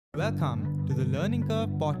Welcome to the Learning Curve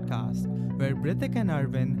podcast, where Brithik and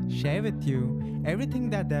Arvind share with you everything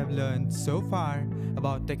that they've learned so far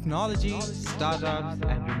about technology, startups,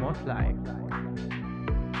 and remote life.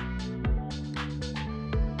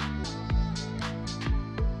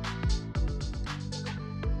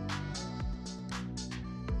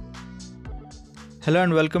 Hello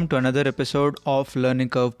and welcome to another episode of Learning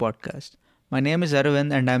Curve podcast. My name is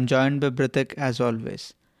Arvind and I'm joined by Brithik as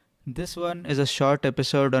always. This one is a short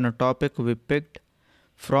episode on a topic we picked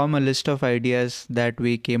from a list of ideas that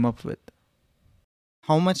we came up with.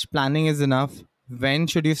 How much planning is enough? When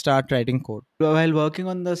should you start writing code? While working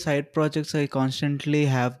on the side projects, I constantly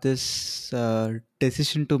have this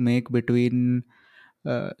decision to make between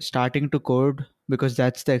starting to code because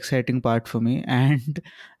that's the exciting part for me and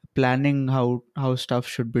planning how stuff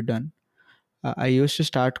should be done. I used to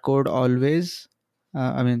start code always.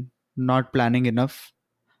 Not planning enough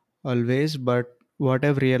always, but what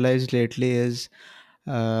I've realized lately is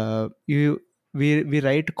you we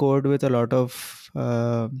write code with a lot of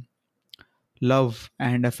love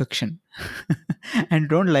and affection, and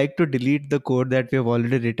don't like to delete the code that we have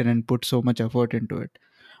already written and put so much effort into it.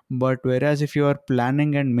 But whereas if you are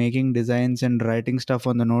planning and making designs and writing stuff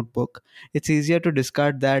on the notebook, it's easier to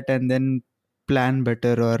discard that and then plan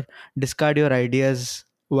better, or discard your ideas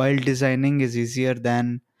while designing is easier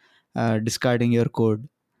than discarding your code.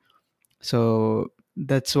 So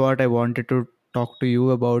that's what I wanted to talk to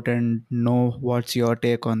you about and know what's your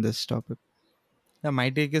take on this topic. Yeah,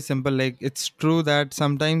 my take is simple. Like, it's true that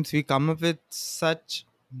sometimes we come up with such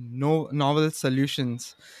no novel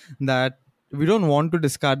solutions that we don't want to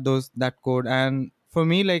discard that code. And for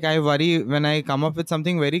me, like, I worry when I come up with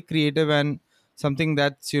something very creative and something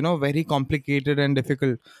that's very complicated and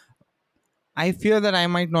difficult. I fear that I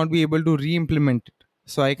might not be able to re-implement it.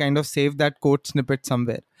 So I kind of save that code snippet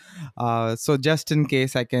somewhere. So just in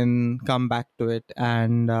case I can come back to it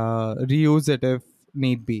and reuse it if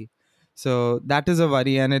need be. So that is a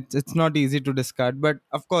worry, and it's not easy to discard. But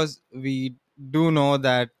of course, we do know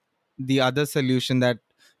that the other solution that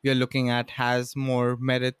we are looking at has more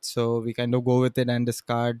merit, so we kind of go with it and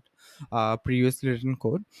discard previously written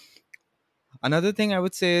code. Another thing I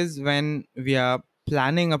would say is when we are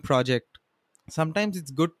planning a project, sometimes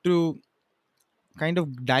it's good to kind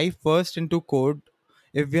of dive first into code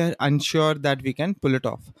if we are unsure that we can pull it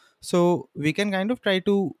off. So we can kind of try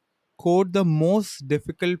to code the most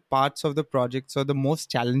difficult parts of the project, so the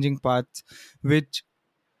most challenging parts, which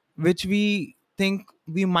we think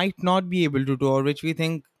we might not be able to do, or which we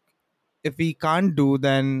think if we can't do,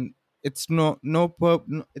 then it's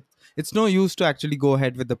it's no use to actually go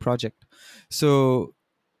ahead with the project. So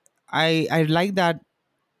I like that,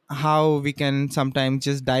 how we can sometimes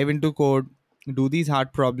just dive into code, do these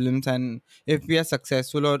hard problems, and if we are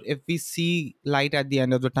successful, or if we see light at the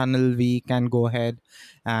end of the tunnel, we can go ahead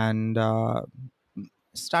and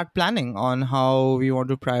start planning on how we want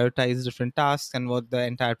to prioritize different tasks and what the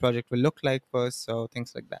entire project will look like first, so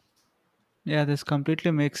things like that. Yeah, this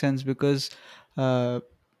completely makes sense because uh,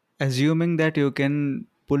 assuming that you can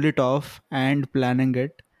pull it off and planning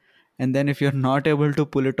it, and then if you're not able to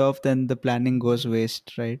pull it off, then the planning goes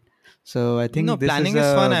waste, right? So I No, think this is planning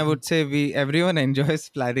is fun. a I would say we everyone enjoys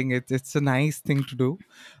planning. It's a nice thing to do,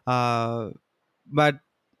 uh, but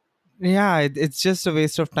yeah, it's just a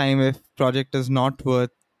waste of time if project is not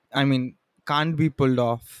worth, I mean, can't be pulled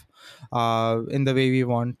off in the way we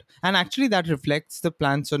want, and actually that reflects the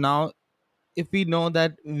plan. So now if we know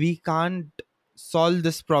that we can't solve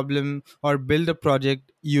this problem or build a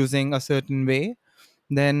project using a certain way,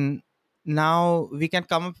 then now we can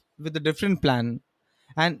come up with a different plan.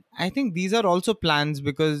 And I think these are also plans,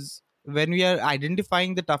 because when we are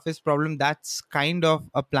identifying the toughest problem, that's kind of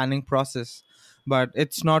a planning process, but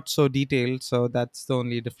it's not so detailed, so that's the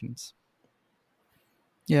only difference.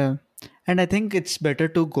 yeah, and I think it's better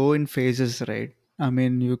to go in phases, right? I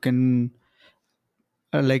mean, you can,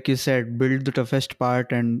 like you said, build the toughest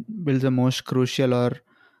part and build the most crucial, or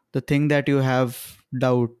the thing that you have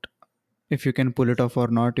doubt if you can pull it off or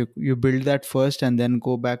not. You build that first and then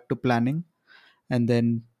go back to planning, and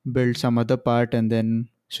then build some other part and then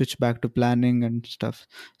switch back to planning and stuff.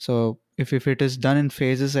 So if it is done in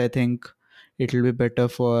phases, I think it will be better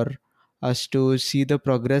for us to see the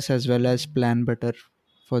progress as well as plan better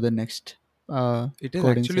for the next uh, It is coding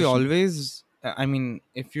actually session. always, I mean,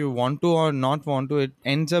 if you want to or not want to, it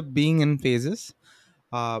ends up being in phases,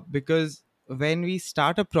 because when we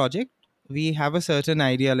start a project, we have a certain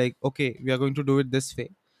idea, like, okay, we are going to do it this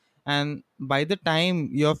way, and by the time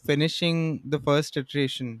you're finishing the first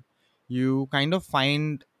iteration, you kind of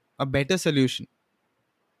find a better solution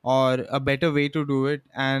or a better way to do it,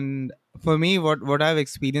 and For me, what I've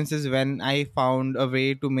experienced is when I found a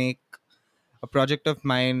way to make a project of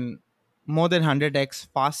mine more than 100x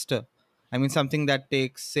faster. I mean, something that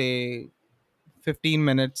takes, say, 15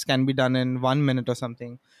 minutes can be done in 1 minute or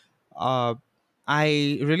something. uh,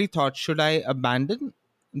 I really thought, should I abandon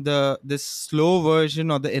the this slow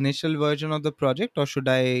version or the initial version of the project, or should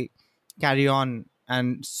I carry on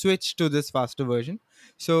and switch to this faster version?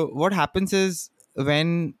 So what happens is,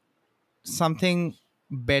 when something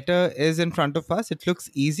better is in front of us, it looks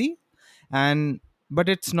easy. And but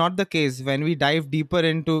it's not the case. When we dive deeper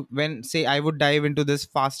into, when, say, I would dive into this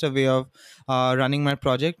faster way of running my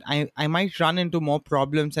project, I might run into more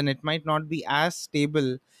problems, and it might not be as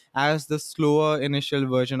stable as the slower initial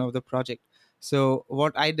version of the project. So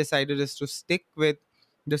what I decided is to stick with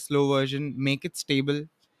the slow version, make it stable,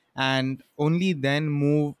 and only then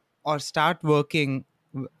move or start working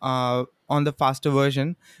on the faster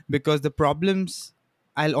version, because the problems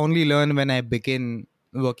I'll only learn when I begin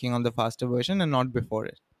working on the faster version and not before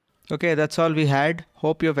it. Okay, that's all we had.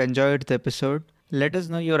 Hope you've enjoyed the episode. Let us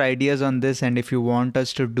know your ideas on this and if you want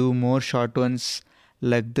us to do more short ones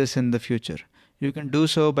like this in the future. You can do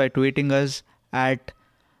so by tweeting us at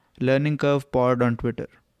Learning Curve Pod on Twitter.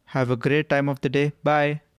 Have a great time of the day.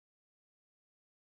 Bye.